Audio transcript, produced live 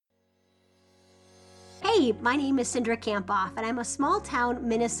Hey, my name is Cindra Kamphoff, and I'm a small-town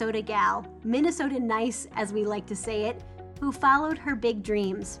Minnesota gal, Minnesota nice as we like to say it, who followed her big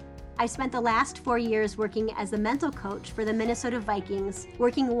dreams. I spent the last 4 years working as a mental coach for the Minnesota Vikings,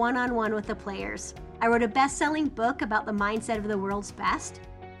 working one-on-one with the players. I wrote a best-selling book about the mindset of the world's best,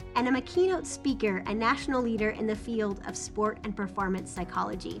 and I'm a keynote speaker and national leader in the field of sport and performance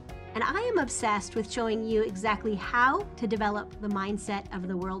psychology. And I am obsessed with showing you exactly how to develop the mindset of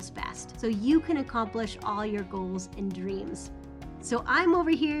the world's best so you can accomplish all your goals and dreams. So I'm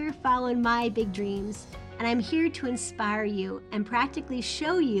over here following my big dreams, and I'm here to inspire you and practically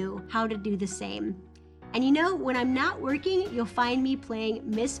show you how to do the same. And you know, when I'm not working, you'll find me playing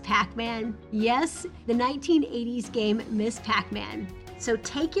Miss Pac-Man. Yes, the 1980s game Miss Pac-Man. So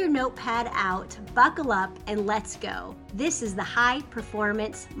take your notepad out, buckle up, and let's go. This is the high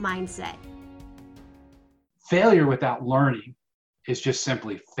performance mindset. Failure without learning is just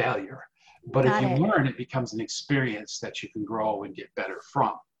simply failure. But if you learn, it becomes an experience that you can grow and get better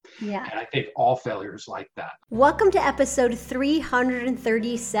from. Yeah. And I think all failure is like that. Welcome to episode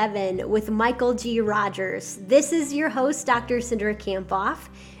 337 with Michael G. Rogers. This is your host, Dr. Cindra Kamphoff,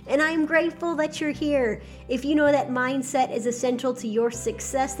 and I am grateful that you're here. If you know that mindset is essential to your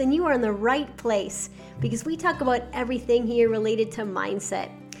success, then you are in the right place because we talk about everything here related to mindset.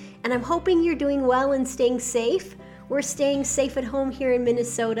 And I'm hoping you're doing well and staying safe. We're staying safe at home here in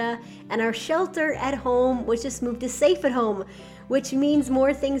Minnesota, and our shelter at home was just moved to safe at home, which means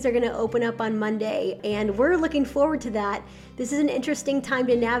more things are going to open up on Monday, and we're looking forward to that. This is an interesting time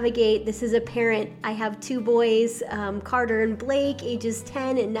to navigate. This is a parent. I have two boys, Carter and Blake, ages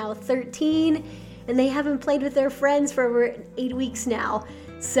 10 and now 13, and they haven't played with their friends for over 8 weeks now.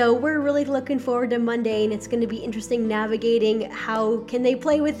 So we're really looking forward to Monday, and it's going to be interesting navigating how can they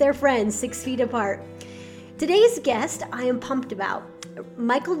play with their friends 6 feet apart. Today's guest I am pumped about.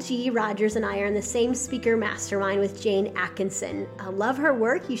 Michael G. Rogers and I are in the same speaker mastermind with Jane Atkinson. I love her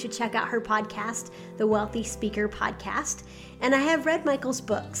work. You should check out her podcast, The Wealthy Speaker Podcast. And I have read Michael's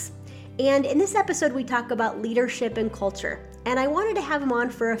books. And in this episode, we talk about leadership and culture. And I wanted to have him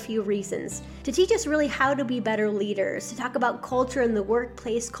on for a few reasons. To teach us really how to be better leaders, to talk about culture in the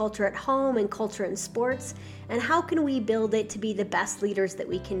workplace, culture at home, and culture in sports, and how can we build it to be the best leaders that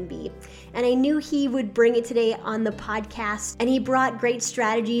we can be. And I knew he would bring it today on the podcast, and he brought great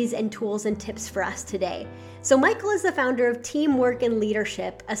strategies and tools and tips for us today. So Michael is the founder of Teamwork and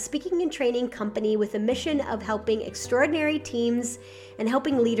Leadership, a speaking and training company with a mission of helping extraordinary teams and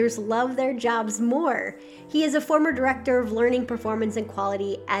helping leaders love their jobs more. He is a former director of learning, performance, and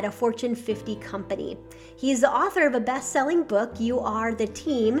quality at a Fortune 50 company. He is the author of a best-selling book, You Are the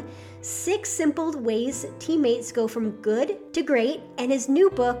Team, 6 Simple Ways Teammates Go From Good to Great, and his new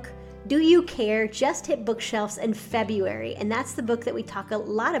book, Do You Care, just hit bookshelves in February, and that's the book that we talk a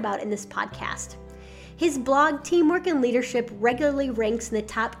lot about in this podcast. His blog, Teamwork and Leadership, regularly ranks in the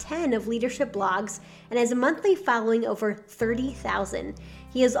top 10 of leadership blogs and has a monthly following over 30,000.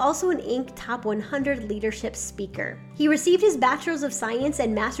 He is also an Inc. Top 100 leadership speaker. He received his Bachelor's of Science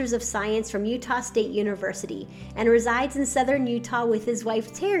and Master's of Science from Utah State University and resides in southern Utah with his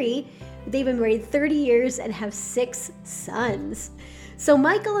wife, Terry. They've been married 30 years and have 6 sons. So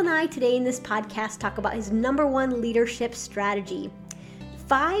Michael and I today in this podcast talk about his number 1 leadership strategy,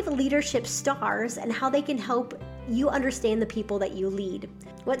 5 leadership stars, and how they can help you understand the people that you lead,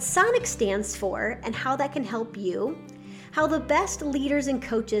 what Sonic stands for and how that can help you, how the best leaders and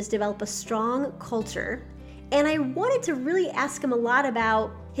coaches develop a strong culture, and I wanted to really ask him a lot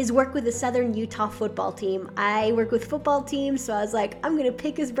about his work with the Southern Utah football team. I work with football teams, so I was like, I'm gonna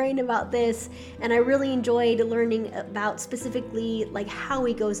pick his brain about this, and I really enjoyed learning about specifically like how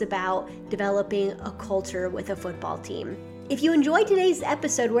he goes about developing a culture with a football team. If you enjoyed today's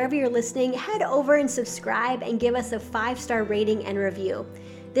episode, wherever you're listening, head over and subscribe and give us a 5-star rating and review.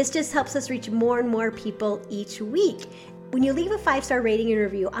 This just helps us reach more and more people each week. When you leave a 5-star rating and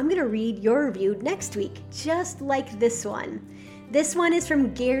review, I'm going to read your review next week, just like this one. This one is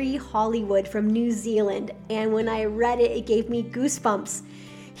from Gary Hollywood from New Zealand, and when I read it, it gave me goosebumps.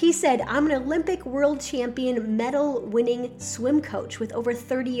 He said, I'm an Olympic world champion, medal-winning swim coach with over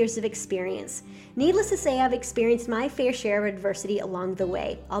 30 years of experience. Needless to say, I've experienced my fair share of adversity along the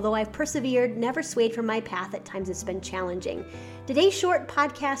way. Although I've persevered, never swayed from my path, at times it's been challenging. Today's short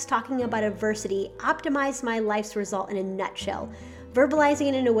podcast talking about adversity optimized my life's result in a nutshell, verbalizing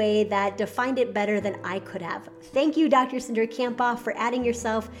it in a way that defined it better than I could have. Thank you, Dr. Cindra Kamphoff, for adding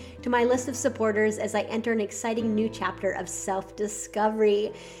yourself to my list of supporters as I enter an exciting new chapter of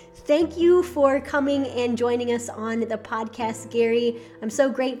self-discovery. Thank you for coming and joining us on the podcast, Gary. I'm so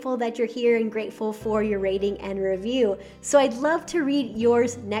grateful that you're here and grateful for your rating and review. So I'd love to read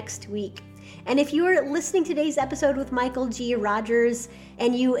yours next week. And if you are listening to today's episode with Michael G. Rogers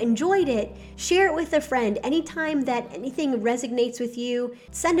and you enjoyed it, share it with a friend. Anytime that anything resonates with you,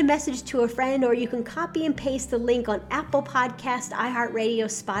 send a message to a friend, or you can copy and paste the link on Apple Podcast, iHeartRadio,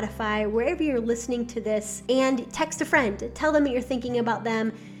 Spotify, wherever you're listening to this, and text a friend. Tell them that you're thinking about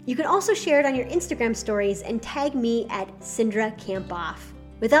them. You can also share it on your Instagram stories and tag me at Cindra Kamphoff.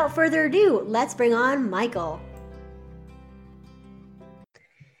 Without further ado, let's bring on Michael.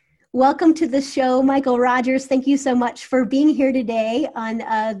 Welcome to the show, Michael Rogers. Thank you so much for being here today on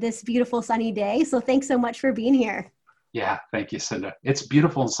this beautiful sunny day. So thanks so much for being here. Yeah, thank you, Cindra. It's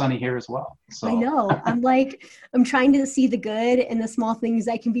beautiful and sunny here as well. So. I know. I'm trying to see the good and the small things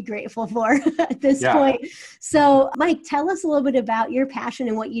I can be grateful for at this point. So, Mike, tell us a little bit about your passion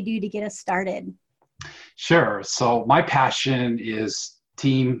and what you do to get us started. Sure. So my passion is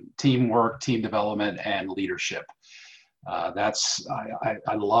teamwork, team development, and leadership. I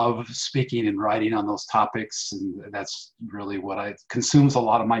love speaking and writing on those topics, and that's really what consumes a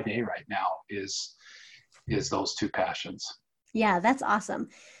lot of my day right now is those two passions. Yeah, that's awesome.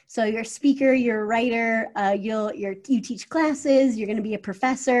 So you're a speaker, you're a writer, you teach classes, you're going to be a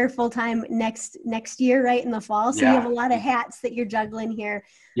professor full-time next year, right, in the fall. So you have a lot of hats that you're juggling here.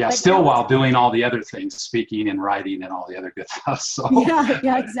 Yeah, but still while doing all the other things, speaking and writing and all the other good stuff. So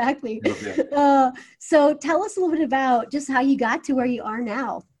yeah, exactly. So tell us a little bit about just how you got to where you are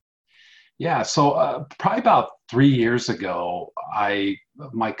now. Yeah, so probably about 3 years ago,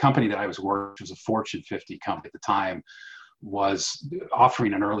 my company that I was working, which was a Fortune 50 company at the time, was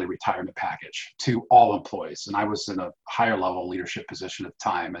offering an early retirement package to all employees. And I was in a higher level leadership position at the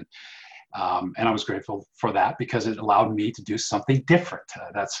time. And I was grateful for that because it allowed me to do something different.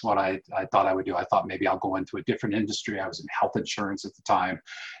 That's what I thought I would do. I thought maybe I'll go into a different industry. I was in health insurance at the time.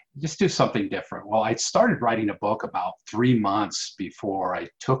 Just do something different. Well, I started writing a book about 3 months before I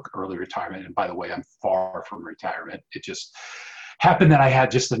took early retirement. And by the way, I'm far from retirement. It just happened that I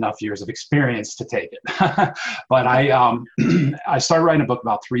had just enough years of experience to take it. But I started writing a book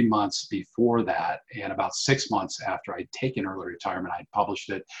about 3 months before that. And about 6 months after I'd taken early retirement, I'd published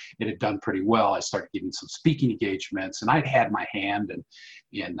it. It had done pretty well. I started getting some speaking engagements, and I'd had my hand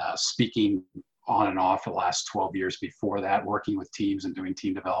in speaking on and off for the last 12 years before that, working with teams and doing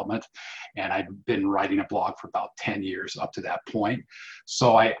team development. And I'd been writing a blog for about 10 years up to that point.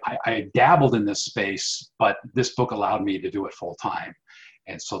 So I dabbled in this space, but this book allowed me to do it full time.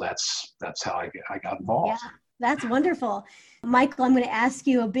 And so that's how I got involved. Yeah, that's wonderful. Michael, I'm going to ask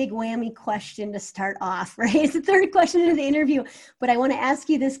you a big whammy question to start off, right? It's the third question of the interview, but I want to ask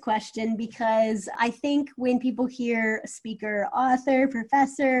you this question because I think when people hear speaker, author,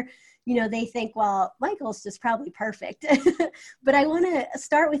 professor, they think, well, Michael's just probably perfect. But I want to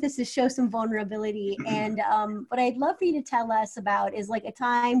start with this to show some vulnerability. And what I'd love for you to tell us about is like a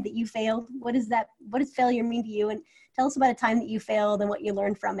time that you failed. What does failure mean to you? And tell us about a time that you failed and what you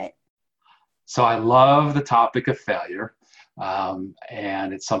learned from it. So I love the topic of failure.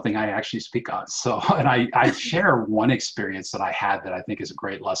 And it's something I actually speak on. So, and I share one experience that I had that I think is a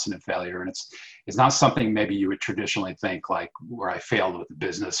great lesson in failure. And it's not something maybe you would traditionally think like where I failed with the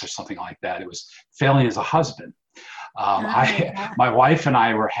business or something like that. It was failing as a husband. My wife and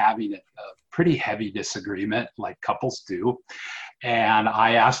I were having a pretty heavy disagreement like couples do. And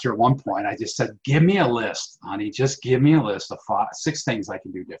I asked her at one point, I just said, give me a list, honey, just give me a list of 6 things I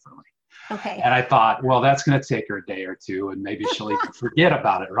can do differently. Okay. And I thought, well, that's going to take her a day or two and maybe she'll even forget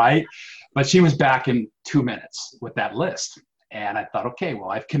about it, right? But she was back in 2 minutes with that list. And I thought, okay, well,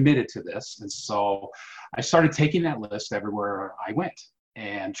 I've committed to this. And so I started taking that list everywhere I went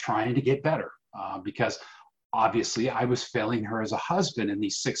and trying to get better because obviously I was failing her as a husband in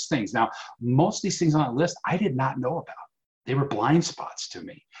these 6 things. Now, most of these things on that list, I did not know about. They were blind spots to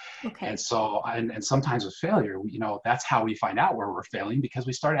me. Okay. And so, and sometimes with failure, that's how we find out where we're failing because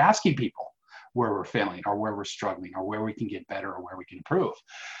we start asking people where we're failing or where we're struggling or where we can get better or where we can improve.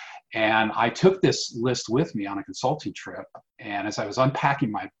 And I took this list with me on a consulting trip. And as I was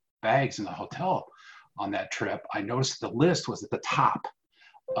unpacking my bags in the hotel on that trip, I noticed the list was at the top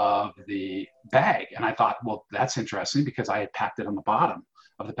of the bag. And I thought, well, that's interesting because I had packed it on the bottom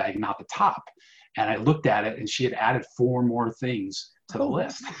of the bag, not the top. And I looked at it and she had added 4 more things to the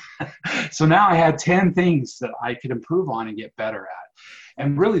list. So now I had 10 things that I could improve on and get better at.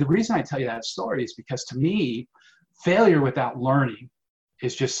 And really the reason I tell you that story is because to me, failure without learning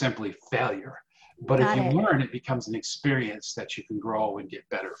is just simply failure. But if you learn, it becomes an experience that you can grow and get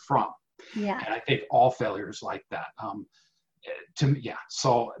better from. Yeah. And I think all failure is like that.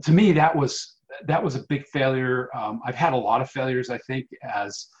 So to me, that was a big failure. I've had a lot of failures, I think,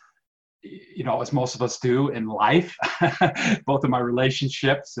 as as most of us do in life, both in my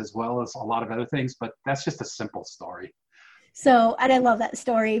relationships as well as a lot of other things. But that's just a simple story. So, and I love that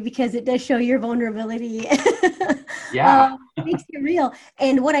story because it does show your vulnerability. Yeah. Makes it real.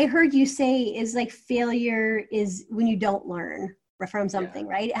 And what I heard you say is like failure is when you don't learn from something,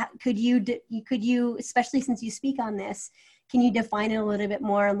 Yeah. right? Could you, especially since you speak on this, can you define it a little bit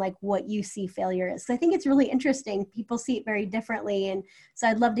more on like what you see failure is? So I think it's really interesting. People see it very differently. And so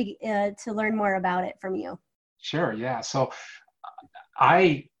I'd love to learn more about it from you. Sure. Yeah. So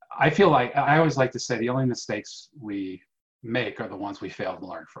I feel like I always like to say the only mistakes we make are the ones we fail to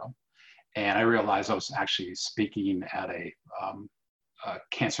learn from. And I realized I was actually speaking at a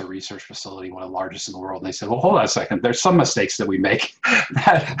cancer research facility, one of the largest in the world. And they said, well, hold on a second. There's some mistakes that we make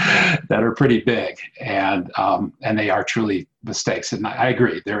that are pretty big. And they are truly mistakes. And I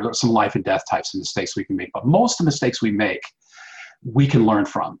agree. There are some life and death types of mistakes we can make. But most of the mistakes we make, we can learn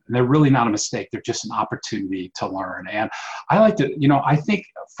from. And they're really not a mistake. They're just an opportunity to learn. And I like to, I think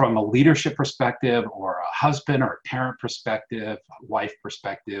from a leadership perspective or a husband or a parent perspective, wife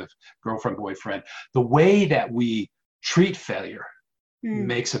perspective, girlfriend, boyfriend, the way that we treat failure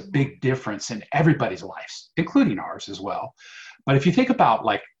makes a big difference in everybody's lives, including ours as well. But if you think about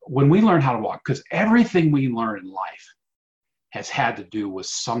like when we learn how to walk, because everything we learn in life has had to do with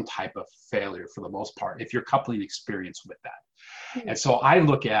some type of failure for the most part, if you're coupling experience with that. And so I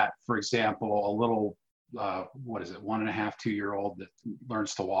look at, for example, a little, 1.5, 2-year-old that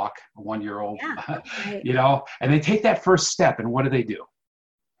learns to walk, a 1-year-old, Right. and they take that first step, and what do?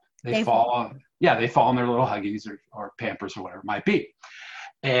 They fall on, they fall on their little Huggies or Pampers or whatever it might be.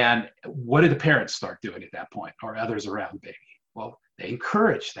 And what do the parents start doing at that point, or others around the baby? Well, they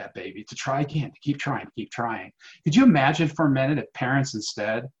encourage that baby to try again, to keep trying, to keep trying. Could you imagine for a minute if parents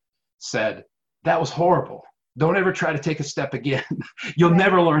instead said, that was horrible. Don't ever try to take a step again. You'll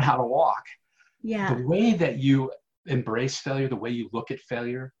never learn how to walk. Yeah. The way that you embrace failure, the way you look at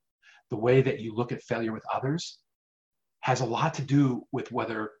failure, the way that you look at failure with others has a lot to do with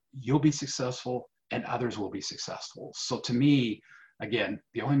whether you'll be successful and others will be successful. So to me, again,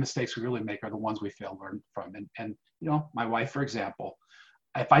 the only mistakes we really make are the ones we fail to learn from. And my wife, for example,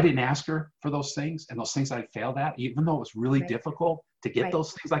 if I didn't ask her for those things and those things I failed at, even though it was really difficult to get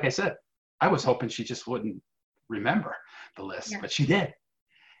those things, like I said, I was hoping she just wouldn't remember the list, but she did.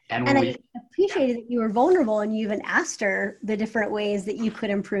 And I appreciated that you were vulnerable and you even asked her the different ways that you could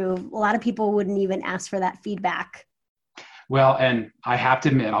improve. A lot of people wouldn't even ask for that feedback. Well, and I have to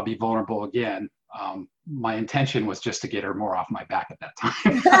admit, I'll be vulnerable again. My intention was just to get her more off my back at that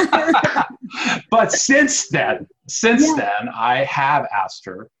time. But since then, I have asked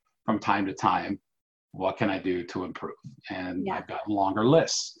her from time to time, what can I do to improve? And I've gotten longer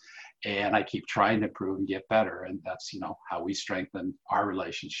lists. And I keep trying to improve and get better. And that's, how we strengthen our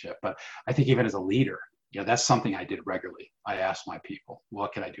relationship. But I think even as a leader, that's something I did regularly. I asked my people,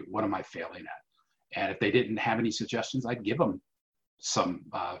 what can I do? What am I failing at? And if they didn't have any suggestions, I'd give them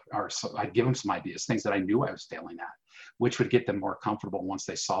I'd give them some ideas, things that I knew I was failing at, which would get them more comfortable once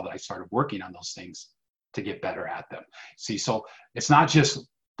they saw that I started working on those things to get better at them. See, so it's not just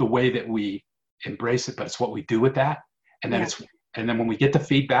the way that we embrace it, but it's what we do with that. And then and then when we get the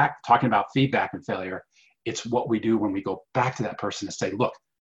feedback, talking about feedback and failure, it's what we do when we go back to that person and say, look,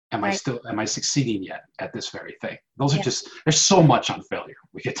 am I succeeding yet at this very thing? Those are there's so much on failure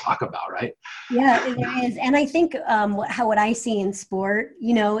we could talk about, right? Yeah, there is. And I think what I see in sport,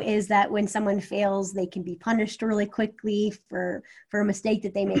 is that when someone fails, they can be punished really quickly for a mistake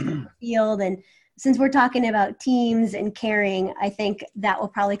that they make on the field. And since we're talking about teams and caring, I think that will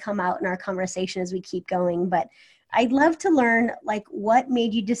probably come out in our conversation as we keep going. But I'd love to learn, like, what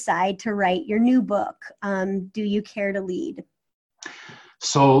made you decide to write your new book, Do You Care to Lead?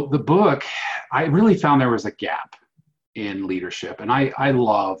 So the book, I really found there was a gap in leadership. And I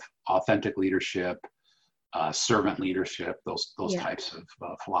love authentic leadership, servant leadership, those types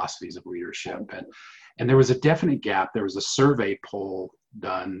of philosophies of leadership. And there was a definite gap. There was a survey poll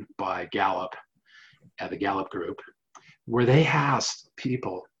done by Gallup, at the Gallup Group, where they asked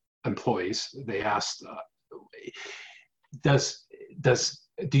employees, they asked,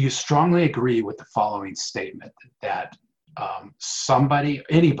 do you strongly agree with the following statement that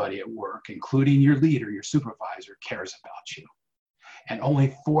anybody at work, including your leader, your supervisor, cares about you? And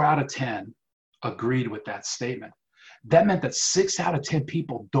only 4 out of 10 agreed with that statement. That meant that 6 out of 10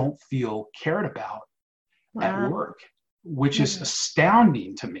 people don't feel cared about at work, which is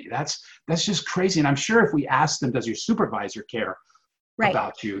astounding to me. That's just crazy. And I'm sure if we asked them, does your supervisor care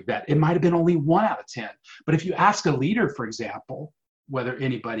about you, that it might have been only 1 out of 10. But if you ask a leader, for example, whether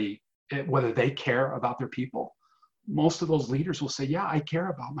they care about their people, most of those leaders will say, yeah, I care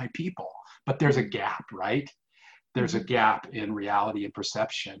about my people, but there's a gap, right? There's a gap in reality and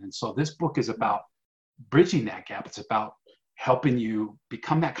perception. And so this book is about bridging that gap. It's about helping you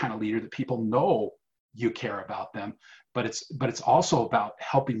become that kind of leader that people know you care about them, but it's also about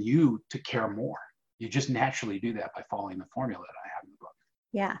helping you to care more. You just naturally do that by following the formula that I have in the book.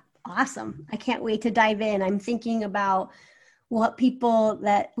 Yeah, awesome. I can't wait to dive in. I'm thinking about what people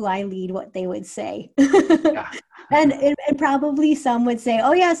who I lead, what they would say. Yeah. and probably some would say,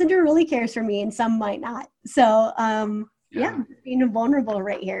 oh yeah, Cinder really cares for me, and some might not. So yeah, being vulnerable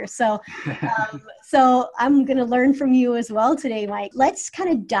right here. So so I'm going to learn from you as well today, Mike. Let's kind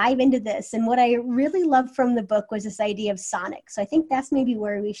of dive into this. And what I really loved from the book was this idea of Sonic. So I think that's maybe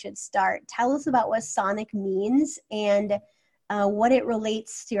where we should start. Tell us about what Sonic means and what it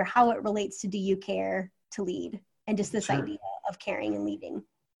relates to, or how it relates to Do You Care to Lead, and just this idea of caring and leading.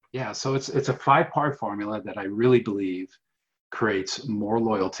 Yeah, so it's a 5-part formula that I really believe creates more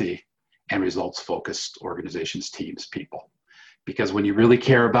loyalty and results-focused organizations, teams, people. Because when you really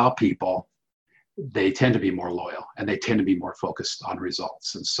care about people, they tend to be more loyal and they tend to be more focused on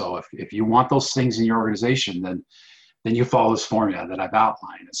results. And so if you want those things in your organization, then you follow this formula that I've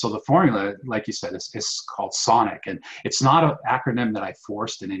outlined. And so the formula, like you said, is called SONIC. And it's not an acronym that I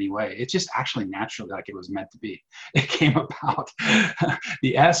forced in any way. It's just actually naturally like it was meant to be. It came about.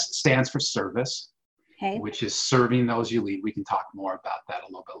 The S stands for service, which is serving those you lead. We can talk more about that a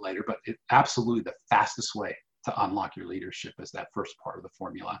little bit later, but absolutely the fastest way to unlock your leadership is that first part of the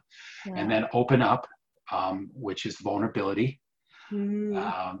formula. Yeah. And then open up, which is vulnerability.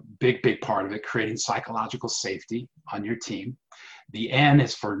 Big part of it, creating psychological safety on your team. The N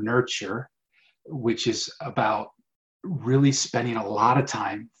is for nurture, which is about really spending a lot of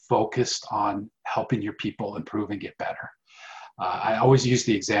time focused on helping your people improve and get better. I always use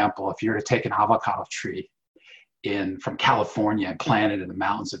the example, if you were to take an avocado tree from California and plant it in the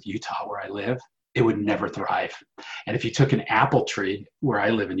mountains of Utah where I live, it would never thrive. And if you took an apple tree where I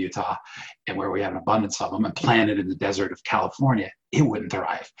live in Utah and where we have an abundance of them and planted in the desert of California, it wouldn't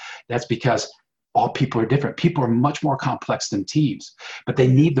thrive. That's because all people are different. People are much more complex than teams, but they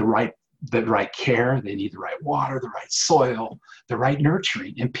need the right care. They need the right water, the right soil, the right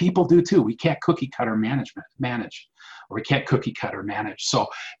nurturing. And people do too. We can't cookie cutter manage, or we can't cookie cutter manage. So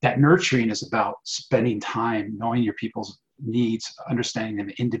that nurturing is about spending time knowing your people's needs, understanding them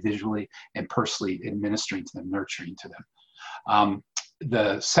individually and personally, administering to them, nurturing to them.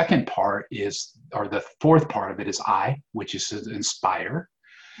 The second part is, or the fourth part of it is I, which is to inspire,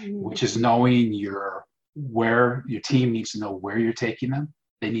 which is knowing where your team needs to know where you're taking them.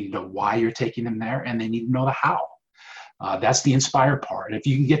 They need to know why you're taking them there, and they need to know the how. That's the inspire part. If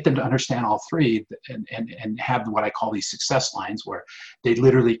you can get them to understand all three and have what I call these success lines, where they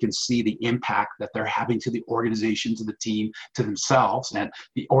literally can see the impact that they're having to the organization, to the team, to themselves, and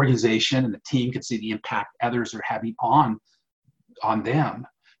the organization and the team can see the impact others are having on them,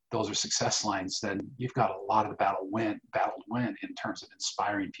 those are success lines, then you've got a lot of the battled win in terms of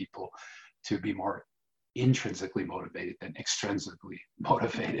inspiring people to be more intrinsically motivated than extrinsically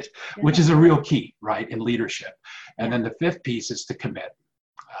motivated, which is a real key, right, in leadership. And then the fifth piece is to commit.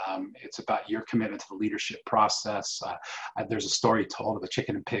 It's about your commitment to the leadership process. There's a story told of a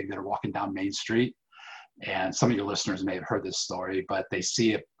chicken and pig that are walking down Main Street. And some of your listeners may have heard this story, but they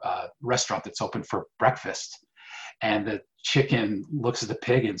see a restaurant that's open for breakfast. And the chicken looks at the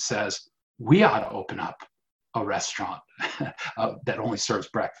pig and says, "We ought to open up a restaurant that only serves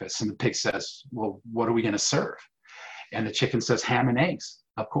breakfast." And the pig says, "Well, what are we going to serve?" And the chicken says, "Ham and eggs,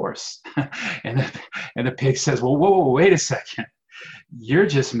 of course." and the pig says, "Well, whoa, wait a second. You're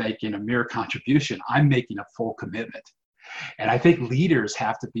just making a mere contribution. I'm making a full commitment." And I think leaders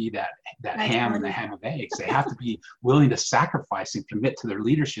have to be that ham and the ham of eggs. They have to be willing to sacrifice and commit to their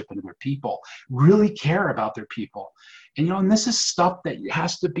leadership and to their people, really care about their people. And this is stuff that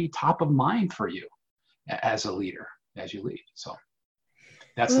has to be top of mind for you as a leader, as you lead. So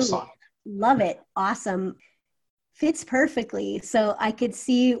that's the song. Love it. Awesome. Fits perfectly. So I could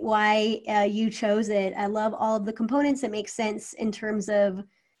see why you chose it. I love all of the components that make sense in terms of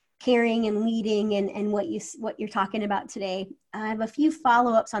caring and leading and what you're talking about today. I have a few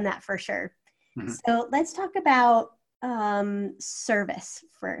follow-ups on that for sure. Mm-hmm. So let's talk about service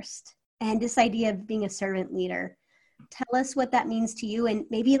first, and this idea of being a servant leader. Tell us what that means to you, and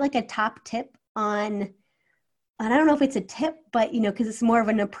maybe like a top tip on, I don't know if it's a tip, but because it's more of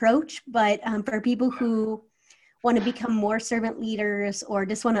an approach, but for people who want to become more servant leaders or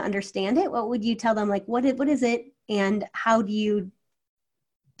just want to understand it, what would you tell them? Like, what is it, and how do you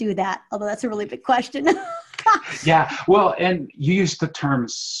do that? Although that's a really big question. Yeah, well, and you used the term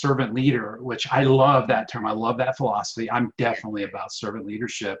servant leader, which I love that term. I love that philosophy. I'm definitely about servant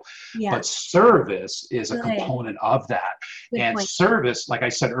leadership, Yeah, but service is a good. component of that. Good And point. service, like I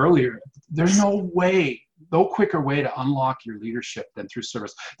said earlier, there's no quicker way to unlock your leadership than through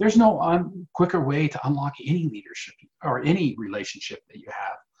service. There's no quicker way to unlock any leadership or any relationship that you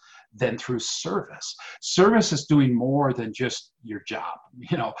have than through service. Service is doing more than just your job.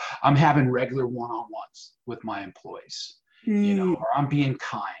 I'm having regular one-on-ones with my employees, Mm, or I'm being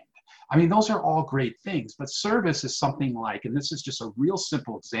kind. I mean, those are all great things, but service is something like, and this is just a real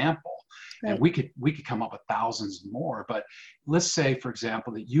simple example, and right. we could come up with thousands more, but let's say, for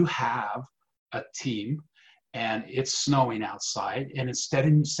example, that you have a team and it's snowing outside, and instead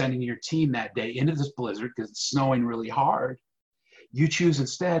of sending your team that day into this blizzard because it's snowing really hard, you choose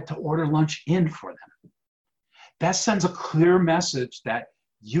instead to order lunch in for them. That sends a clear message that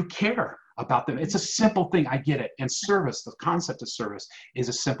you care about them. It's a simple thing. I get it. And service, the concept of service is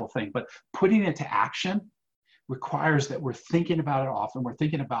a simple thing, but putting it into action requires that we're thinking about it often. We're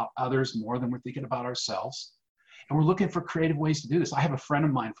thinking about others more than we're thinking about ourselves. And we're looking for creative ways to do this. I have a friend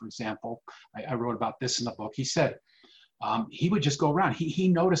of mine, for example, I wrote about this in the book. He said, he would just go around. He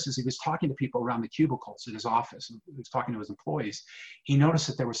noticed as he was talking to people around the cubicles in his office, he was talking to his employees, he noticed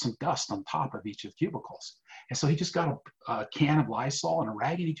that there was some dust on top of each of the cubicles. And so he just got a can of Lysol and a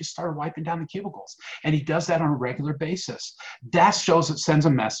rag, and he just started wiping down the cubicles. And he does that on a regular basis. That sends a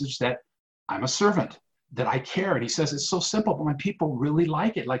message that I'm a servant, that I care. And he says, it's so simple, but my people really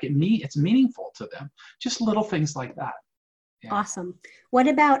like it. Like it's meaningful to them. Just little things like that. Yeah. Awesome. What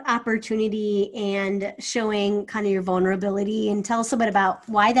about opportunity and showing kind of your vulnerability, and tell us a bit about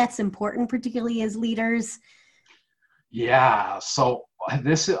why that's important, particularly as leaders? Yeah. So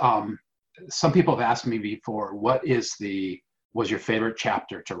this, some people have asked me before, was your favorite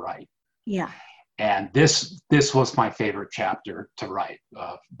chapter to write? Yeah. And this was my favorite chapter to write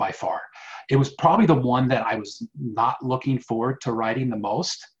by far. It was probably the one that I was not looking forward to writing the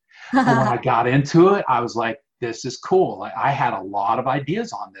most. But when I got into it, I was like, this is cool. I had a lot of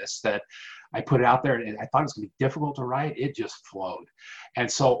ideas on this that I put out there, and I thought it was going to be difficult to write. It just flowed. And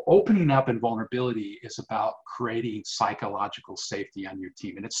so opening up and vulnerability is about creating psychological safety on your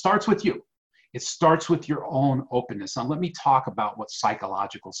team. And it starts with you. It starts with your own openness. Now, let me talk about what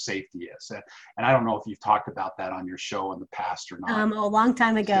psychological safety is. And I don't know if you've talked about that on your show in the past or not. A long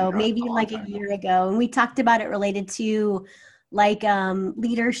time ago, maybe like a year ago. And we talked about it related to like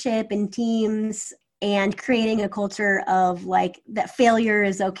leadership and teams and creating a culture of like that failure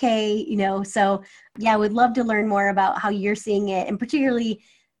is okay, So yeah, we'd love to learn more about how you're seeing it. And particularly,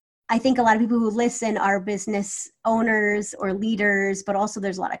 I think a lot of people who listen are business owners or leaders, but also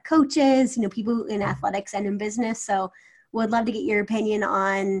there's a lot of coaches, people in athletics and in business. So would love to get your opinion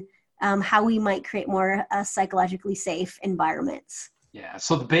on how we might create more psychologically safe environments. Yeah,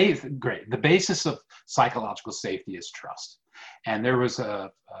 so the basis of psychological safety is trust. And there was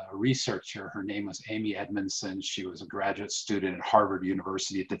a researcher, her name was Amy Edmondson. She was a graduate student at Harvard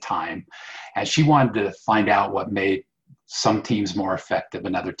University at the time. And she wanted to find out what made some teams more effective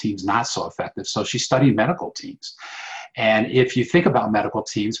and other teams not so effective. So she studied medical teams. And if you think about medical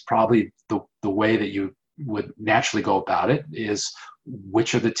teams, probably the way that you would naturally go about it is,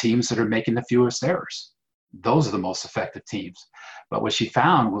 which are the teams that are making the fewest errors? Those are the most effective teams. But what she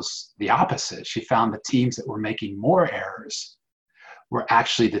found was the opposite. She found the teams that were making more errors were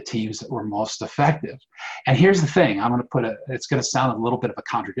actually the teams that were most effective. And here's the thing, it's going to sound a little bit of a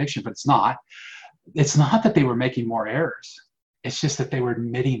contradiction, but it's not. It's not that they were making more errors. It's just that they were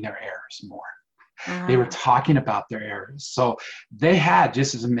admitting their errors more. They were talking about their errors. So they had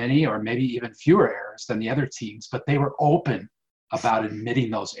just as many or maybe even fewer errors than the other teams, but they were open about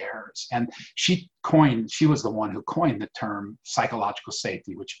admitting those errors. And she was the one who coined the term psychological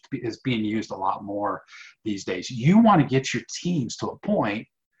safety, which is being used a lot more these days. You want to get your teams to a point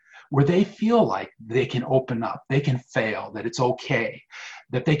where they feel like they can open up, they can fail, that it's okay,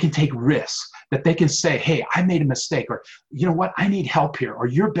 that they can take risks, that they can say, hey, I made a mistake, or you know what, I need help here, or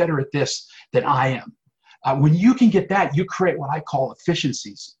you're better at this than I am. When you can get that, you create what I call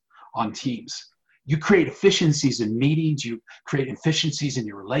efficiencies on teams. You create efficiencies in meetings, you create efficiencies in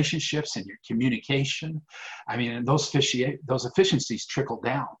your relationships and your communication. I mean, and those efficiencies trickle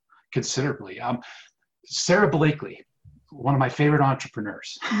down considerably. Sarah Blakely, one of my favorite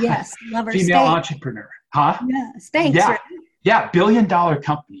entrepreneurs. Yes, love her. Female entrepreneur. Huh? Yeah, Spanx. Yeah, right? yeah, billion-dollar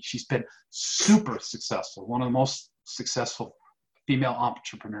company. She's been super successful, one of the most successful female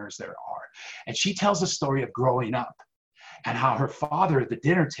entrepreneurs there are. And she tells a story of growing up and how her father at the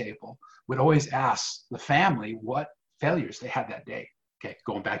dinner table would always ask the family what failures they had that day. Okay,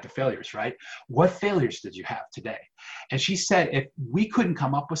 going back to failures, right? What failures did you have today? And she said, if we couldn't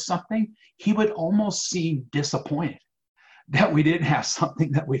come up with something, he would almost seem disappointed that we didn't have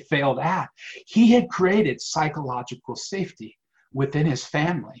something that we failed at. He had created psychological safety within his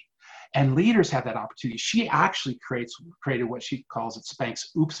family. And leaders have that opportunity. She actually created what she calls it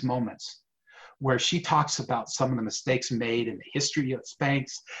Spanx Oops moments, where she talks about some of the mistakes made in the history of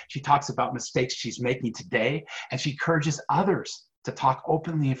Spanx. She talks about mistakes she's making today, and she encourages others to talk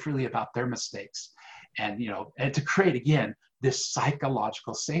openly and freely about their mistakes, and and to create, again, this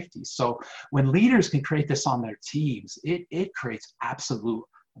psychological safety. So when leaders can create this on their teams, it creates absolute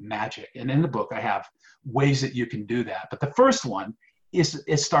magic. And in the book, I have ways that you can do that. But the first one is,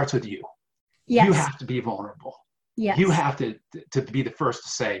 it starts with you. Yes. You have to be vulnerable. Yes. You have to be the first to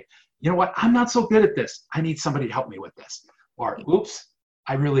say, you know what, I'm not so good at this. I need somebody to help me with this. Or, oops,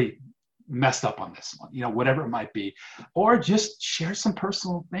 I really messed up on this one, whatever it might be. Or just share some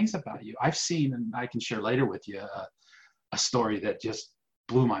personal things about you. I've seen, and I can share later with you, a story that just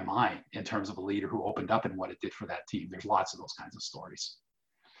blew my mind in terms of a leader who opened up and what it did for that team. There's lots of those kinds of stories.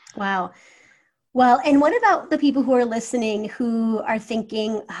 Wow. Well, and what about the people who are listening who are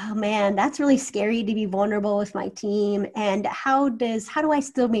thinking, oh man, that's really scary to be vulnerable with my team. And how do I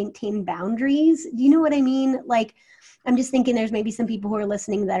still maintain boundaries? Do you know what I mean? Like, I'm just thinking there's maybe some people who are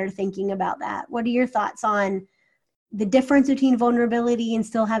listening that are thinking about that. What are your thoughts on the difference between vulnerability and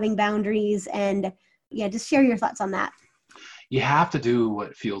still having boundaries? And yeah, just share your thoughts on that. You have to do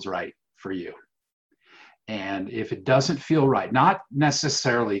what feels right for you. And if it doesn't feel right, not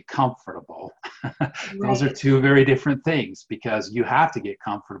necessarily comfortable, those are two very different things, because you have to get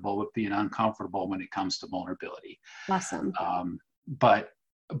comfortable with being uncomfortable when it comes to vulnerability. Awesome. But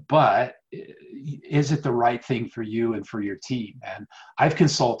is it the right thing for you and for your team? And I've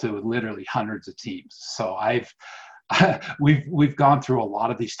consulted with literally hundreds of teams. So we've gone through a lot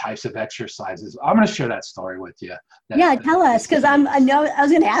of these types of exercises. I'm going to share that story with you. Tell us, because I know I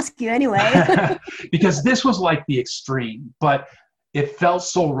was going to ask you anyway. Because this was like the extreme, but it felt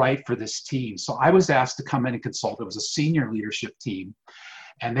so right for this team. So I was asked to come in and consult. It was a senior leadership team,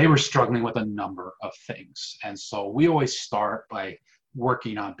 and they were struggling with a number of things. And so we always start by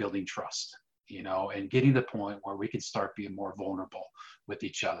working on building trust, and getting to the point where we can start being more vulnerable with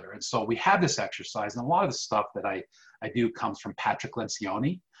each other. And so we have this exercise, and a lot of the stuff that I do comes from Patrick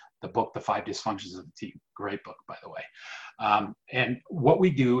Lencioni, the book, The 5 Dysfunctions of the Team. Great book, by the way. And what we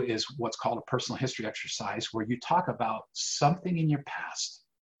do is what's called a personal history exercise, where you talk about something in your past,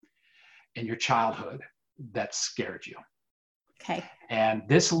 in your childhood, that scared you. Okay. And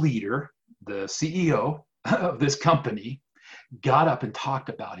this leader, the CEO of this company, got up and talked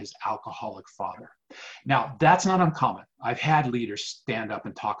about his alcoholic father. Now, that's not uncommon. I've had leaders stand up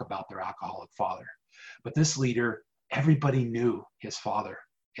and talk about their alcoholic father. But this leader, everybody knew his father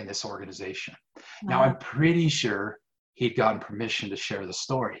in this organization. Wow. Now, I'm pretty sure he'd gotten permission to share the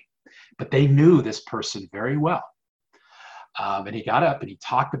story, but they knew this person very well. And he got up and he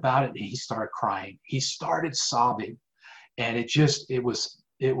talked about it, and he started crying. He started sobbing. And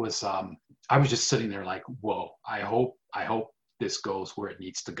I was just sitting there like, whoa, I hope this goes where it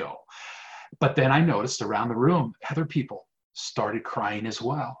needs to go. But then I noticed around the room, other people started crying as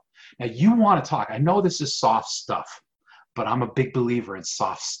well. Now, you want to talk. I know this is soft stuff, but I'm a big believer in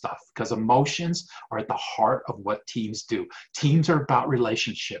soft stuff, because emotions are at the heart of what teams do. Teams are about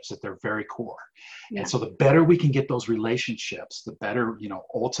relationships at their very core. Yeah. And so the better we can get those relationships, the better,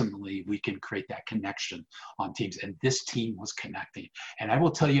 ultimately we can create that connection on teams. And this team was connecting. And I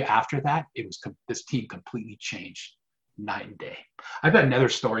will tell you, after that, this team completely changed night and day. I've got another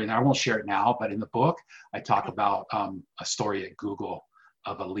story, and I won't share it now, but in the book, I talk about a story at Google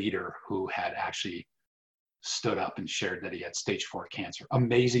of a leader who had actually stood up and shared that he had stage 4 cancer.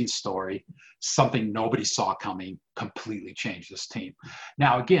 Amazing story. Something nobody saw coming, completely changed this team.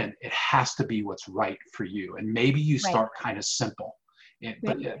 Now, again, it has to be what's right for you. And maybe you start kind of simple.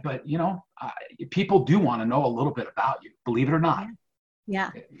 But people do want to know a little bit about you, believe it or not.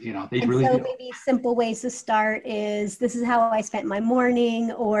 Yeah. They really do. Maybe simple ways to start is, this is how I spent my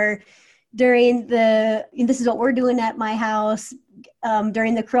morning, or this is what we're doing at my house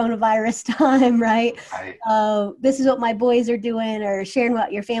during the coronavirus time, right? This is what my boys are doing, or sharing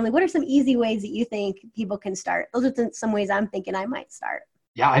about your family. What are some easy ways that you think people can start? Those are some ways I'm thinking I might start.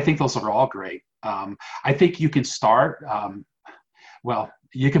 Yeah, I think those are all great. I think you can start,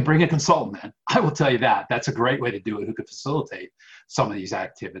 you can bring a consultant in. I will tell you that. That's a great way to do it, who could facilitate some of these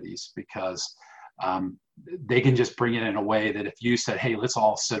activities, because they can just bring it in a way that if you said, hey, let's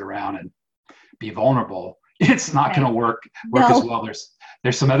all sit around and be vulnerable, it's not Okay. going to work as No, well.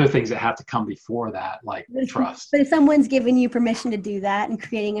 There's some other things that have to come before that, like trust. but if someone's giving you permission to do that and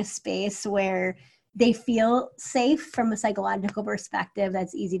creating a space where they feel safe from a psychological perspective,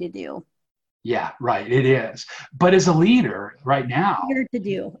 that's easy to do. Yeah, right. It is. But as a leader right now, Easier to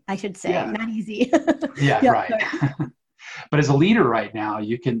do, I should say, yeah, not easy. yeah, Yeah, right. sorry. But as a leader right now,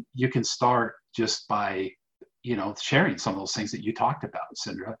 you can start just by, sharing some of those things that you talked about,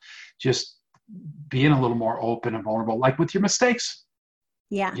 Sindra. Just being a little more open and vulnerable, like with your mistakes.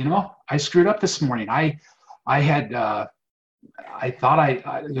 Yeah. I screwed up this morning. I had I thought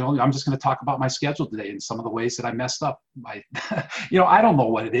I'm just going to talk about my schedule today and some of the ways that I messed up. I don't know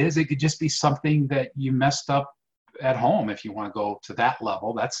what it is. It could just be something that you messed up at home. If you want to go to that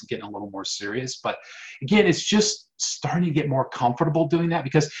level, that's getting a little more serious. But again, it's just starting to get more comfortable doing that,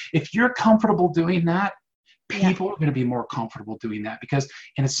 because if you're comfortable doing that, people are going to be more comfortable doing that, because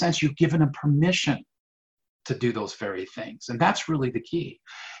in a sense, you've given them permission to do those very things. And that's really the key.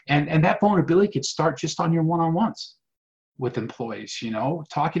 And that vulnerability could start just on your one-on-ones with employees,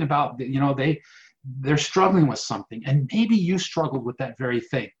 talking about, they're struggling with something. And maybe you struggled with that very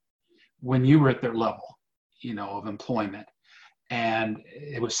thing when you were at their level, of employment. And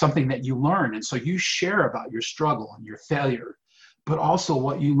it was something that you learned. And so you share about your struggle and your failure, but also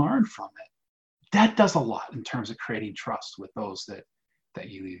what you learned from it. That does a lot in terms of creating trust with those that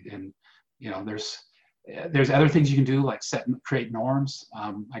you lead. And, there's other things you can do, like create norms.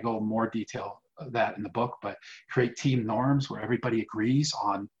 I go in more detail of that in the book, but create team norms where everybody agrees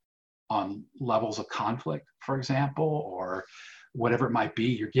on levels of conflict, for example, or whatever it might be.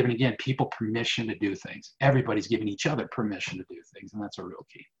 You're giving, again, people permission to do things. Everybody's giving each other permission to do things, and that's a real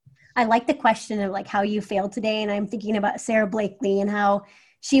key. I like the question of like how you failed today. And I'm thinking about Sarah Blakely and how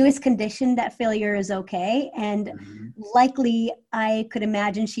she was conditioned that failure is okay. And likely I could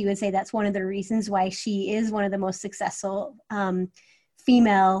imagine she would say that's one of the reasons why she is one of the most successful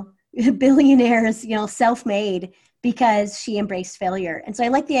female billionaires, self-made, because she embraced failure. And so I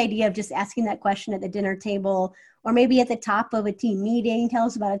like the idea of just asking that question at the dinner table, or maybe at the top of a team meeting. Tell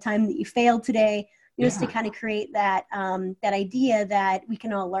us about a time that you failed today, just to kind of create that that idea that we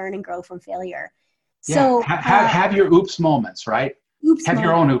can all learn and grow from failure. So have your oops moments, right? Have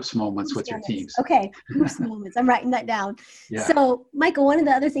your own oops moments with your teams. Okay, oops moments. I'm writing that down. Yeah. So, Michael, one of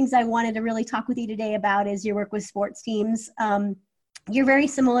the other things I wanted to really talk with you today about is your work with sports teams. You're very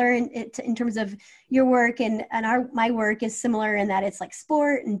similar in terms of your work, and my work is similar in that it's like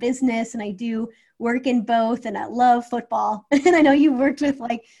sport and business, and I do work in both, and I love football. And I know you worked with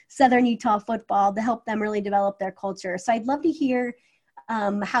like Southern Utah football to help them really develop their culture. So I'd love to hear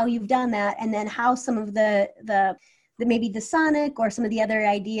how you've done that, and then how some of the maybe the Sonic or some of the other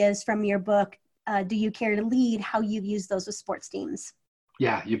ideas from your book, do you care to lead, how you've used those with sports teams?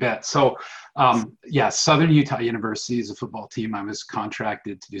 Yeah, you bet. So, Southern Utah University is a football team. I was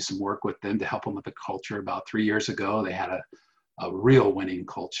contracted to do some work with them to help them with the culture about 3 years ago. They had a real winning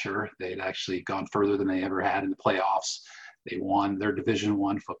culture. They'd actually gone further than they ever had in the playoffs. They won their Division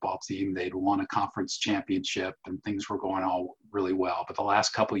I football team. They'd won a conference championship, and things were going all really well. But the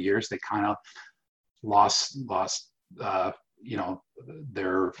last couple of years, they kind of lost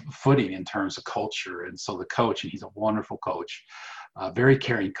their footing in terms of culture. And so the coach, and he's a wonderful coach, very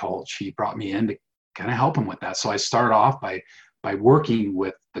caring coach, he brought me in to kind of help him with that. So I started off by working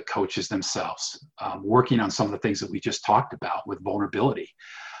with the coaches themselves, working on some of the things that we just talked about with vulnerability,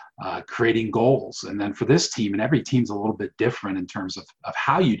 creating goals. And then for this team, and every team's a little bit different in terms of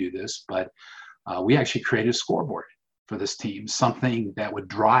how you do this, but we actually created a scoreboard for this team, something that would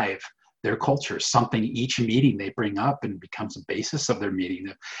drive their culture, something each meeting they bring up and becomes a basis of their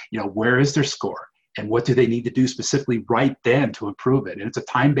meeting. Where is their score and what do they need to do specifically right then to improve it? And it's a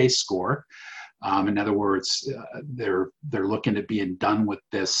time-based score. In other words, they're looking at being done with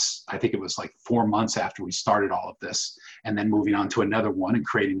this. I think it was like 4 months after we started all of this, and then moving on to another one and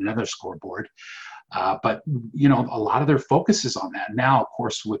creating another scoreboard. But a lot of their focus is on that. Now, of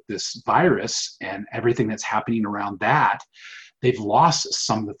course, with this virus and everything that's happening around that, they've lost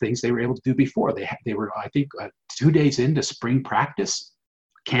some of the things they were able to do before. They were, I think, 2 days into spring practice,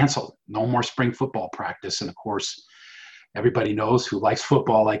 canceled. No more spring football practice. And of course, everybody knows who likes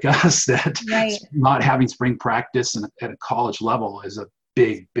football like us that not having spring practice at a college level is a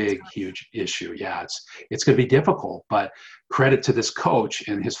big, huge issue. Yeah, it's going to be difficult, but credit to this coach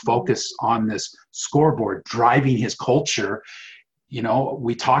and his focus on this scoreboard, driving his culture.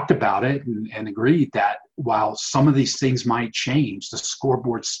 We talked about it and agreed that while some of these things might change, the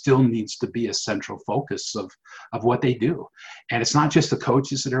scoreboard still needs to be a central focus of what they do. And it's not just the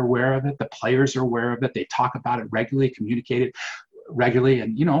coaches that are aware of it, the players are aware of it. They talk about it regularly, communicate it. regularly.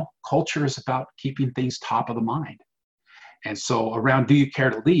 And, culture is about keeping things top of the mind. And so around Do You Care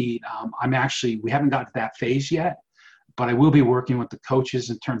to Lead, we haven't got to that phase yet, but I will be working with the coaches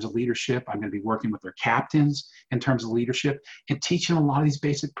in terms of leadership. I'm going to be working with their captains in terms of leadership and teaching a lot of these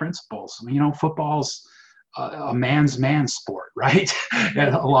basic principles. Football's a man's sport, right?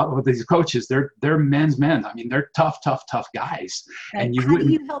 And a lot of these coaches, they're men's men. I mean, they're tough guys. Right. And how do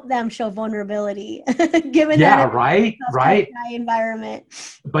you help them show vulnerability given that right right environment?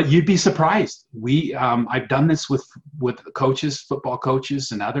 But you'd be surprised. I've done this with coaches, football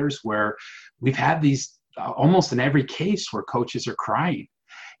coaches and others, where we've had these almost in every case where coaches are crying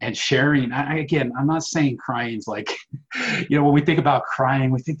and sharing. Again, I'm not saying crying's like, when we think about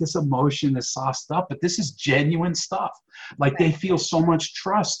crying, we think this emotion, this soft stuff, but this is genuine stuff. Like They feel so much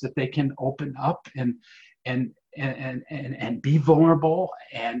trust that they can open up and be vulnerable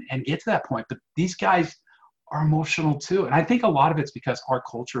and get to that point. But these guys are emotional too. And I think a lot of it's because our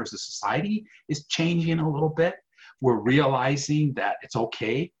culture as a society is changing a little bit. We're realizing that it's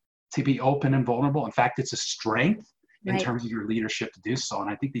okay to be open and vulnerable. In fact, it's a strength in terms of your leadership to do so. And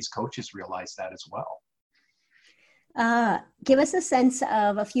I think these coaches realize that as well. Give us a sense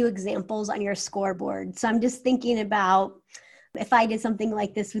of a few examples on your scoreboard. So I'm just thinking about if I did something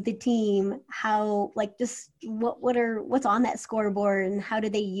like this with the team, how, what's on that scoreboard and how do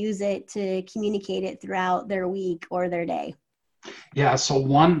they use it to communicate it throughout their week or their day? Yeah. So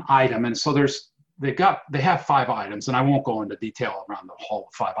one item, and so they have 5 items, and I won't go into detail around the whole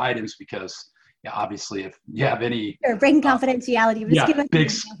 5 items because obviously if you have any breaking confidentiality,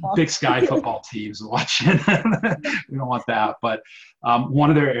 big Sky football teams watching, we don't want that. But one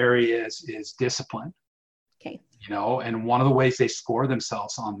of their areas is discipline. Okay. And one of the ways they score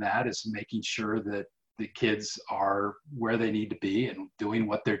themselves on that is making sure that the kids are where they need to be and doing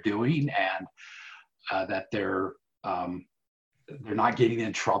what they're doing, and that they're not getting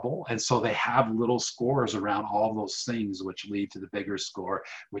in trouble. And so they have little scores around all those things, which lead to the bigger score,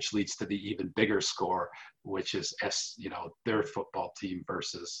 which leads to the even bigger score, which is their football team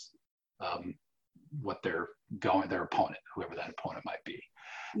versus their opponent, whoever that opponent might be.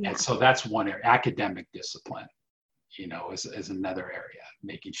 Yeah. And so that's one area. Academic discipline, is another area,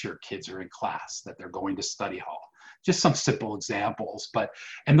 making sure kids are in class, that they're going to study hall. Just some simple examples,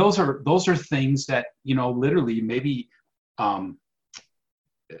 and those are things that, literally maybe,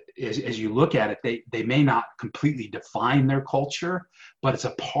 as you look at it, they may not completely define their culture, but it's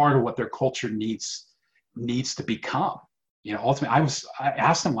a part of what their culture needs to become. Ultimately, I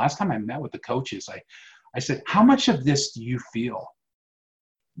asked them last time I met with the coaches, I said, how much of this do you feel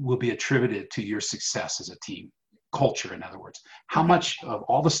will be attributed to your success as a team? Culture, in other words. How much of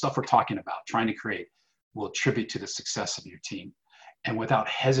all the stuff we're talking about, trying to create, will attribute to the success of your team? And without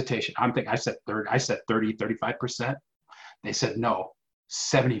hesitation, I said 30, 35%. They said no,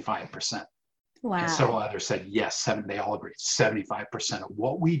 75%. Wow. And several others said yes, they all agreed. 75% of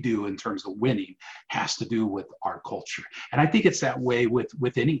what we do in terms of winning has to do with our culture. And I think it's that way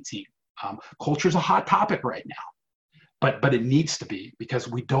with any team. Culture is a hot topic right now, but it needs to be, because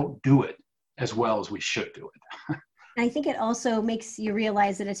we don't do it as well as we should do it. I think it also makes you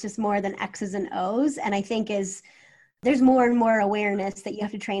realize that it's just more than X's and O's. And I think there's more and more awareness that you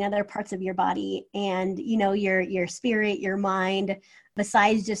have to train other parts of your body and, your spirit, your mind,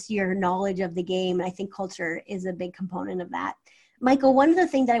 besides just your knowledge of the game. And I think culture is a big component of that. Michael, one of the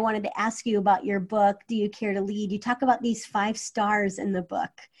things that I wanted to ask you about your book, Do You Care to Lead? You talk about these 5 stars in the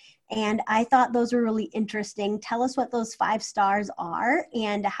book. And I thought those were really interesting. Tell us what those 5 stars are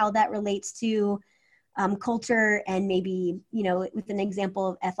and how that relates to culture and maybe, with an example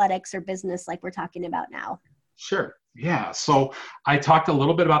of athletics or business like we're talking about now. Sure. Yeah. So I talked a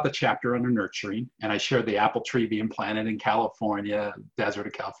little bit about the chapter under nurturing, and I shared the apple tree being planted in California, desert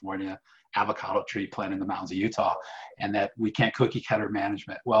of California, avocado tree planted in the mountains of Utah, and that we can't cookie cutter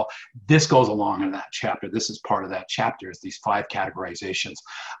management. Well, this goes along in that chapter. This is part of that chapter, is these 5 categorizations.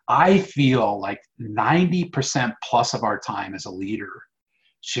 I feel like 90% plus of our time as a leader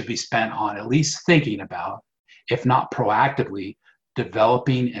should be spent on at least thinking about, if not proactively,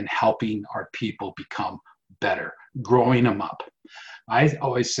 developing and helping our people become better, growing them up. I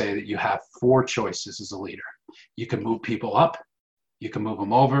always say that you have 4 choices as a leader. You can move people up, you can move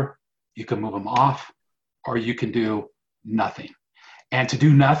them over, you can move them off, or you can do nothing. And to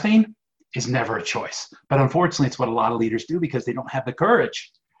do nothing is never a choice. But unfortunately, it's what a lot of leaders do because they don't have the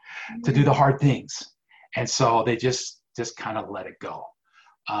courage to do the hard things. And so they just kind of let it go.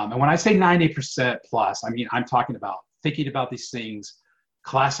 And when I say 90% plus, I mean, I'm talking about thinking about these things,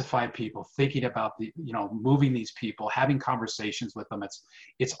 classifying people, thinking about moving these people, having conversations with them.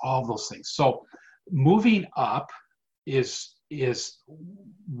 It's all those things. So moving up is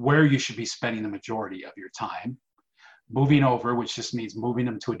where you should be spending the majority of your time. Moving over, which just means moving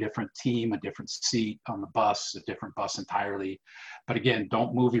them to a different team, a different seat on the bus, a different bus entirely. But again,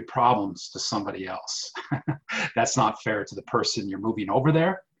 don't move your problems to somebody else. That's not fair to the person you're moving over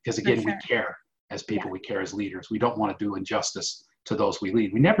there, because again, we care as people, we care as leaders. We don't want to do injustice to those we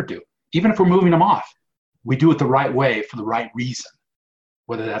lead. We never do. Even if we're moving them off, we do it the right way for the right reason.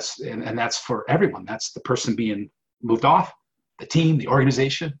 Whether that's, and that's for everyone. That's the person being moved off, the team, the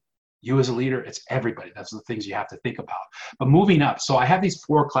organization, you as a leader, it's everybody. That's the things you have to think about. But moving up, so I have these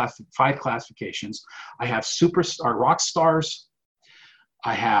 5 classifications. I have superstar, rock stars.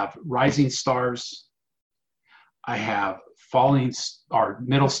 I have rising stars. I have falling or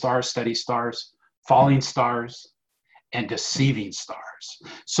middle stars, steady stars, falling stars, and deceiving stars.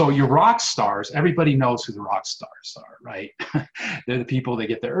 So your rock stars, everybody knows who the rock stars are, right? They're the people that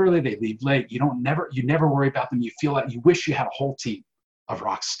get there early, they leave late. You never worry about them. You feel like you wish you had a whole team of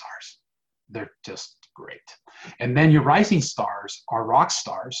rock stars. They're just great. And then your rising stars are rock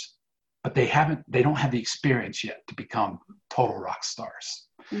stars, but they don't have the experience yet to become total rock stars.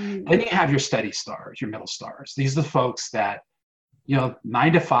 Mm-hmm. Then you have your steady stars, your middle stars. These are the folks that,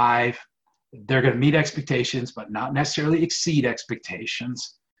 9 to 5, they're going to meet expectations, but not necessarily exceed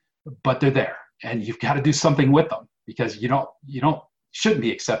expectations, but they're there. And you've got to do something with them, because you shouldn't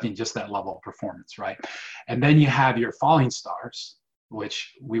be accepting just that level of performance, right? And then you have your falling stars,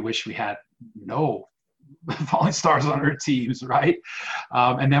 which we wish we had no falling stars on our teams, right?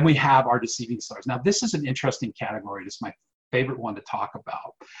 And then we have our deceiving stars. Now, this is an interesting category. This is my favorite one to talk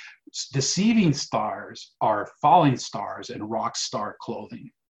about. Deceiving stars are falling stars in rock star clothing.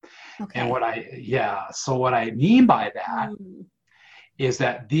 Okay. And what I mean by that is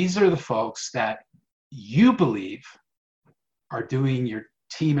that these are the folks that you believe are doing your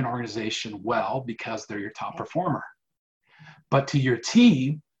team and organization well because they're your top performer. But to your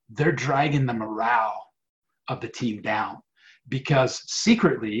team, they're dragging the morale of the team down, because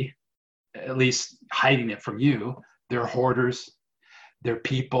secretly, at least hiding it from you, they're hoarders. They're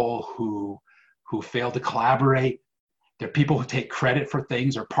people who fail to collaborate. They're people who take credit for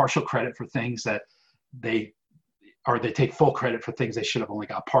things or partial credit for things that they take full credit for things they should have only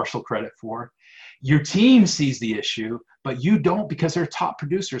got partial credit for. Your team sees the issue, but you don't, because they're top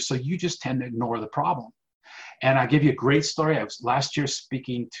producers. So you just tend to ignore the problem. And I'll give you a great story. I was last year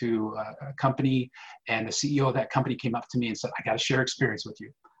speaking to a company, and the CEO of that company came up to me and said, I got to share experience with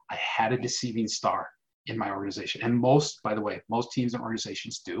you. I had a deceiving star in my organization. And by the way, most teams and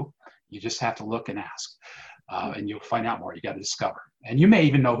organizations do. You just have to look and ask, and you'll find out more. You got to discover. And you may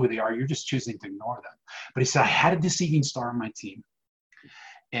even know who they are. You're just choosing to ignore them. But he said, I had a deceiving star on my team,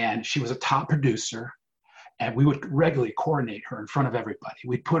 and she was a top producer. And we would regularly coordinate her in front of everybody.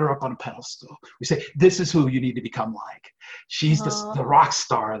 We'd put her up on a pedestal. We say, this is who you need to become like. She's the rock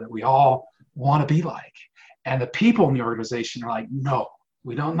star that we all want to be like. And the people in the organization are like, no,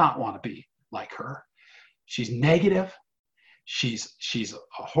 we do not want to be like her. She's negative. She's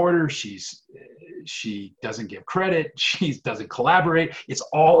a hoarder. She doesn't give credit. She doesn't collaborate. It's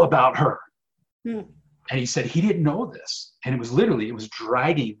all about her. And he said he didn't know this. And it was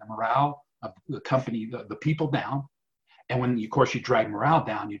dragging the morale of the company, the people down. And when, of course, you drag morale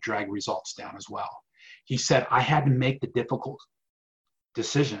down, you drag results down as well. He said, I had to make the difficult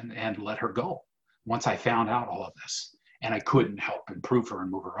decision and let her go once I found out all of this. And I couldn't help improve her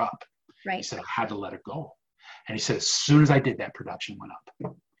and move her up. Right. He said, I had to let her go. And he said, as soon as I did that, production went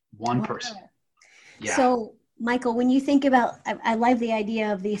up. One person. Yeah. So, Michael, when you think about, I love the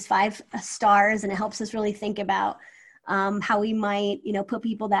idea of these 5 stars, and it helps us really think about how we might, put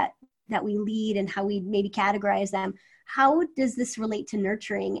people that we lead and how we maybe categorize them. How does this relate to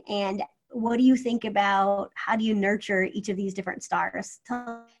nurturing? And what do you think about, how do you nurture each of these different stars?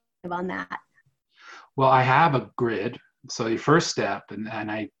 Tell me about that. Well, I have a grid. So the first step, and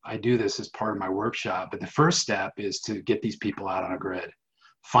I do this as part of my workshop, but the first step is to get these people out on a grid.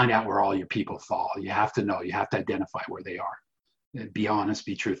 Find out where all your people fall. You have to know, you have to identify where they are. Be honest,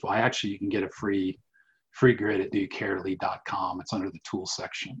 be truthful. You can get a free grid at doyoucaretolead.com. It's under the tools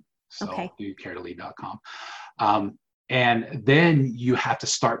section. So doyoucaretolead.com. And then you have to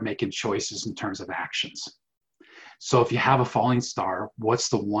start making choices in terms of actions. So if you have a falling star, what's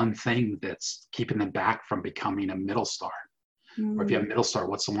the one thing that's keeping them back from becoming a middle star? Or if you have a middle star,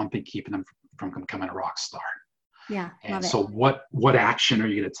 what's the one thing keeping them from becoming a rock star? Yeah. And so what action are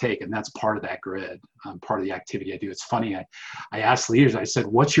you going to take? And that's part of that grid, part of the activity I do. It's funny. I asked leaders, I said,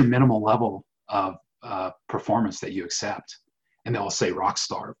 what's your minimal level of performance that you accept? And they'll say rock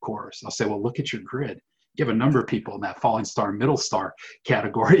star, of course. I'll say, well, look at your grid. You have a number of people in that falling star, middle star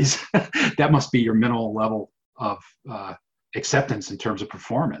categories. That must be your minimal level acceptance in terms of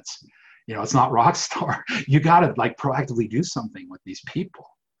performance. It's not rock star. You got to like proactively do something with these people.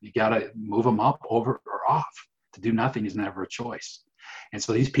 You got to move them up, over, or off. To do nothing is never a choice. And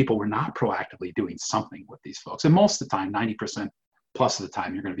so these people were not proactively doing something with these folks. And most of the time, 90% plus of the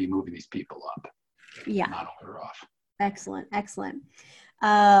time, you're going to be moving these people up. Yeah. Not over or off. Excellent. Excellent.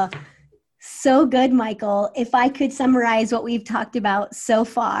 So good, Michael. If I could summarize what we've talked about so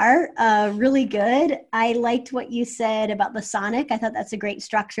far, really good. I liked what you said about the Sonic. I thought that's a great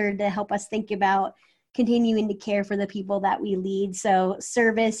structure to help us think about continuing to care for the people that we lead. So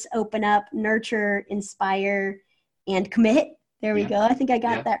service, open up, nurture, inspire, and commit. There we go. I think I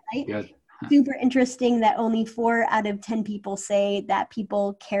got that right. Good. Super interesting that only 4 out of 10 people say that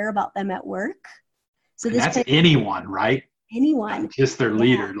people care about them at work. So that's anyone, right? Anyone. Not just their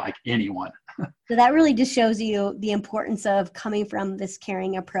leader, like anyone. So that really just shows you the importance of coming from this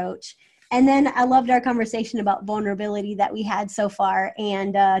caring approach. And then I loved our conversation about vulnerability that we had so far,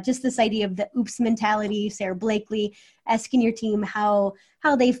 and just this idea of the oops mentality. Sarah Blakely asking your team how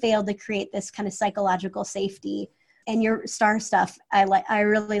they failed to create this kind of psychological safety. And your STAR stuff, I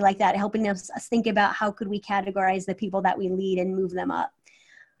really like that, helping us think about how could we categorize the people that we lead and move them up.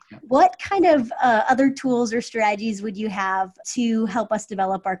 Yeah. What kind of other tools or strategies would you have to help us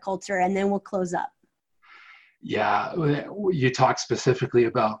develop our culture? And then we'll close up. Yeah, you talk specifically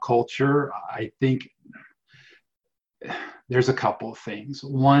about culture. I think there's a couple of things.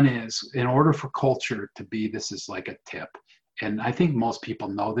 One is, in order for culture to be, this is like a tip, and I think most people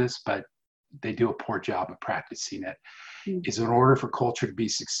know this, but they do a poor job of practicing it, is in order for culture to be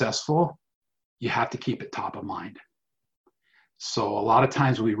successful, you have to keep it top of mind. So a lot of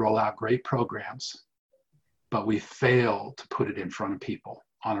times we roll out great programs, but we fail to put it in front of people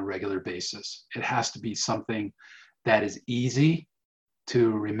on a regular basis. It has to be something that is easy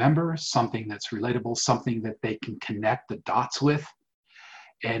to remember, something that's relatable, something that they can connect the dots with,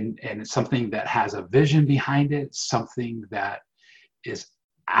 and it's something that has a vision behind it, something that is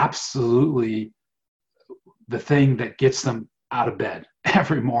absolutely the thing that gets them out of bed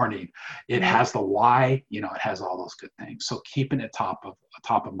every morning. It has the why, it has all those good things. So keeping it top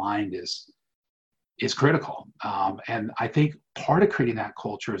of mind is critical. And I think part of creating that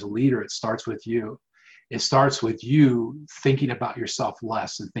culture as a leader, it starts with you. It starts with you thinking about yourself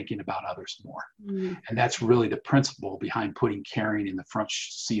less and thinking about others more. And that's really the principle behind putting caring in the front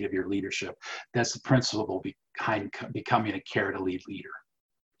seat of your leadership. That's the principle behind becoming a care to lead leader,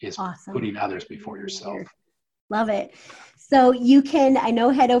 is putting others before yourself. Love it. So you can, I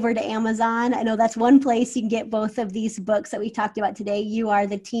know, head over to Amazon. I know that's one place you can get both of these books that we talked about today. You Are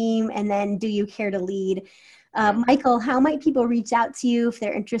the Team, and then Do You Care to Lead? Michael, how might people reach out to you if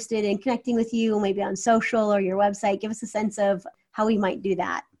they're interested in connecting with you, maybe on social or your website? Give us a sense of how we might do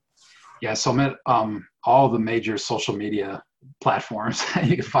that. Yeah, so I'm at all the major social media platforms.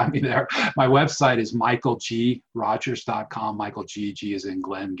 You can find me there. My website is michaelgrogers.com. Michael G is in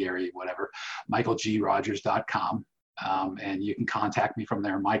Glenn, Gary, whatever. michaelgrogers.com. And you can contact me from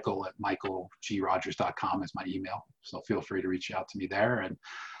there. Michael at michaelgrogers.com is my email. So feel free to reach out to me there. And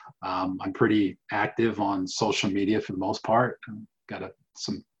I'm pretty active on social media for the most part. Got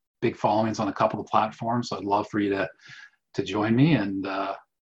some big followings on a couple of platforms. So I'd love for you to join me. And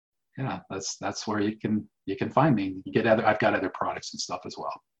that's where you can find me. I've got other products and stuff as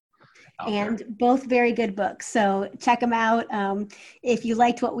well. And both very good books. So check them out. If you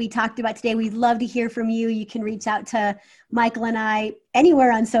liked what we talked about today, we'd love to hear from you. You can reach out to Michael and I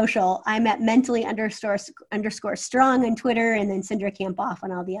anywhere on social. I'm at mentally_strong on Twitter, and then Cindra Kamphoff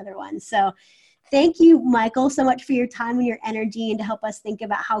on all the other ones. So thank you, Michael, so much for your time and your energy, and to help us think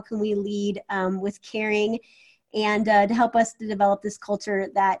about how can we lead with caring, and to help us to develop this culture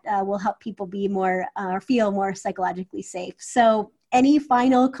that will help people be more or feel more psychologically safe. So any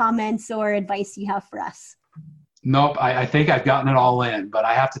final comments or advice you have for us? Nope. I think I've gotten it all in, but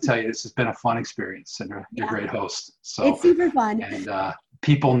I have to tell you, this has been a fun experience, and you're a great host. So it's super fun. And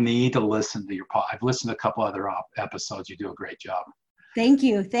people need to listen to your pod. I've listened to a couple other episodes. You do a great job. Thank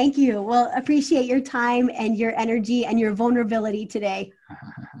you. Thank you. Well, appreciate your time and your energy and your vulnerability today.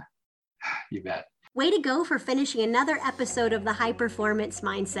 You bet. Way to go for finishing another episode of the High Performance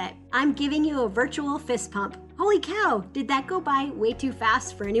Mindset. I'm giving you a virtual fist pump. Holy cow, did that go by way too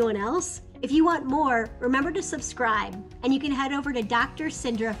fast for anyone else? If you want more, remember to subscribe, and you can head over to Dr.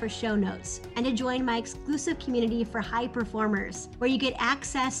 Cindra for show notes and to join my exclusive community for high performers, where you get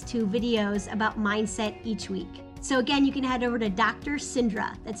access to videos about mindset each week. So again, you can head over to Dr.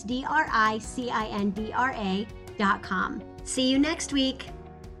 Cindra, that's DrIcindra.com. See you next week.